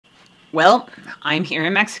Well, I'm here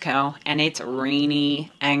in Mexico and it's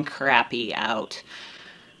rainy and crappy out.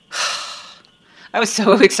 I was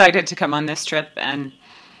so excited to come on this trip, and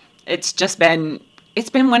it's been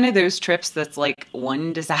one of those trips that's like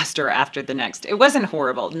one disaster after the next. It wasn't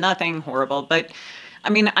horrible, nothing horrible, but I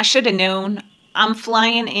mean, I should have known. I'm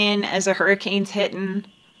flying in as a hurricane's hitting.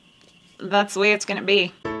 That's the way it's gonna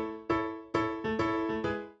be.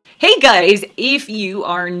 Hey guys, if you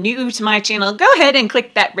are new to my channel, go ahead and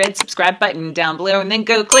click that red subscribe button down below and then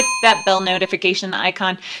go click that bell notification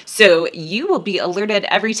icon so you will be alerted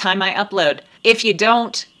every time I upload. If you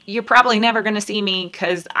don't, you're probably never going to see me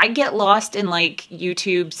because I get lost in like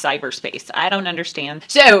YouTube cyberspace. I don't understand.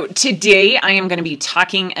 So today I am going to be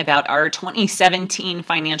talking about our 2017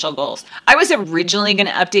 financial goals. I was originally going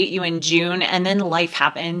to update you in June, and then life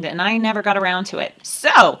happened and I never got around to it.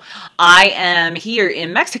 So I am here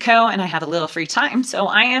in Mexico and I have a little free time. So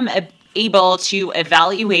I am able to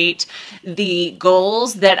evaluate the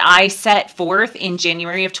goals that I set forth in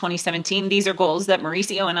January of 2017. These are goals that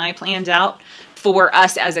Mauricio and I planned out for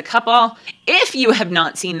us as a couple. If you have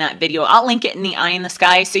not seen that video, I'll link it in the eye in the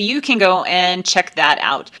sky so you can go and check that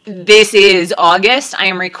out. This is August. I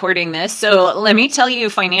am recording this. So let me tell you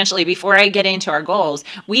financially, before I get into our goals,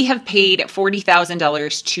 we have paid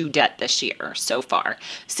 $40,000 to debt this year so far.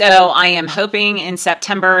 So I am hoping in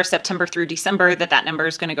September through December that number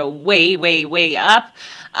is going to go way, way, way up.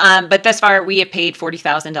 But thus far we have paid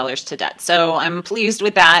 $40,000 to debt. So I'm pleased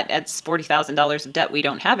with that. It's $40,000 of debt we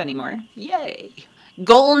don't have anymore. Yay.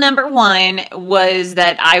 Goal number one was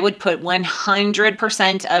that I would put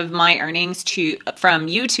 100% of my earnings from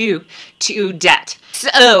YouTube to debt.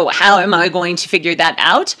 So how am I going to figure that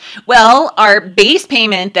out? Well, our base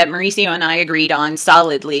payment that Mauricio and I agreed on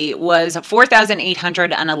solidly was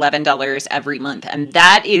 $4,811 every month. And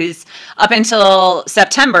that is up until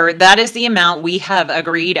September. That is the amount we have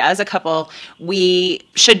agreed as a couple we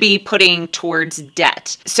should be putting towards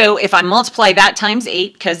debt. So if I multiply that times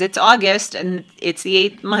 8, because it's August and it's the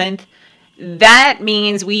 8th month, that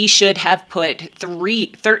means we should have put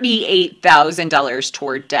 $38,000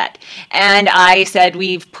 toward debt. And I said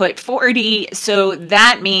we've put 40, so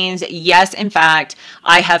that means, yes, in fact,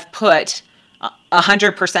 I have put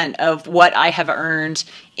 100% of what I have earned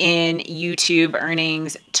in YouTube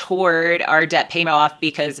earnings toward our debt payment off,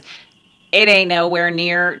 because it ain't nowhere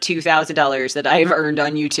near $2,000 that I've earned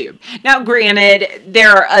on YouTube. Now, granted, there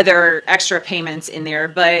are other extra payments in there,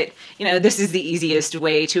 but you know, this is the easiest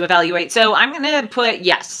way to evaluate. So I'm going to put,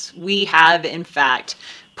 yes, we have in fact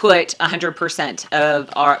put 100%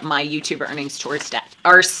 of my YouTube earnings towards debt.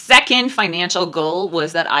 Our second financial goal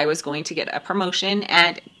was that I was going to get a promotion,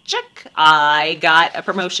 and check, I got a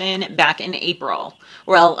promotion back in April.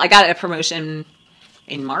 Well, I got a promotion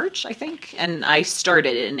in March, I think, and I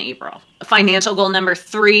started in April. Financial goal number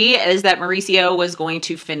 3 is that Mauricio was going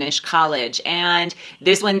to finish college, and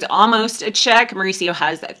this one's almost a check. Mauricio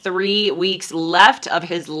has 3 weeks left of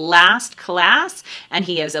his last class, and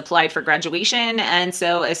he has applied for graduation, and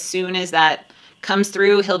so as soon as that comes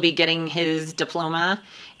through, he'll be getting his diploma.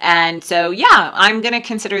 And so, yeah, I'm going to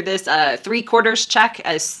consider this a 3/4 check,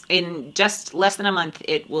 as in just less than a month,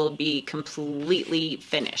 it will be completely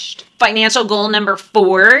finished. Financial goal number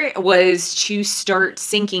 4 was to start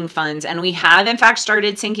sinking funds. And we have, in fact,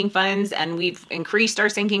 started sinking funds, and we've increased our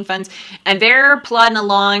sinking funds, and they're plodding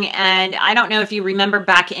along. And I don't know if you remember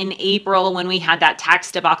back in April when we had that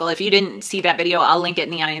tax debacle. If you didn't see that video, I'll link it in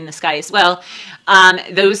the eye in the sky as well.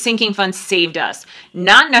 Those sinking funds saved us.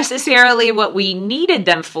 Not necessarily what we needed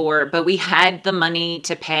them for, but we had the money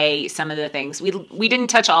to pay some of the things. We didn't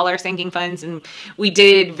touch all our sinking funds, and we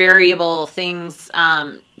did variable things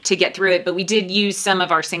to get through it, but we did use some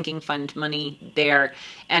of our sinking fund money there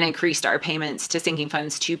and increased our payments to sinking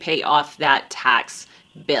funds to pay off that tax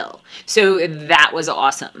bill. So that was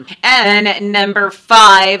awesome. And number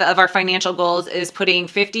 5 of our financial goals is putting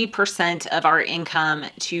 50% of our income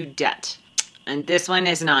to debt. And this one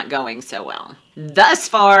is not going so well. Thus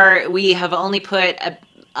far, we have only put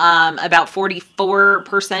about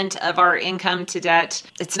 44% of our income to debt.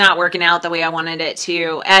 It's not working out the way I wanted it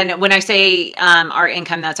to. And when I say our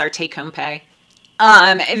income, that's our take-home pay.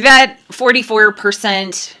 That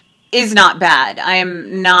 44% is not bad. I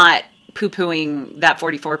am not poo-pooing that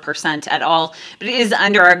 44% at all, but it is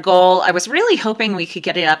under our goal. I was really hoping we could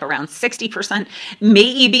get it up around 60%.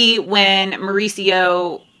 Maybe when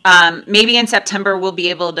Mauricio maybe in September, we'll be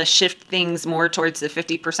able to shift things more towards the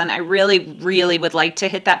 50%. I really, really would like to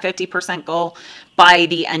hit that 50% goal by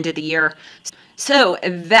the end of the year. So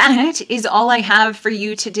that is all I have for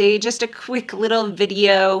you today. Just a quick little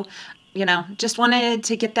video you know, just wanted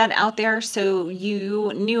to get that out there so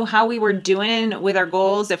you knew how we were doing with our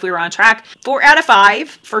goals, if we were on track. 4 out of 5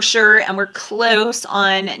 for sure, and we're close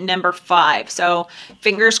on number 5. So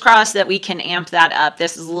fingers crossed that we can amp that up.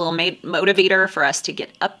 This is a little motivator for us to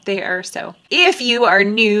get up there. So if you are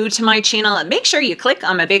new to my channel, make sure you click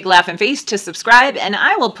on my big laughing face to subscribe, and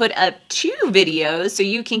I will put up 2 videos so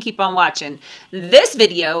you can keep on watching. This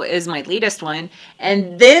video is my latest one,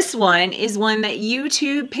 and this one is one that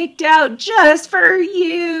YouTube picked out just for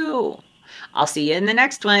you. I'll see you in the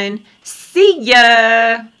next one. See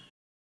ya!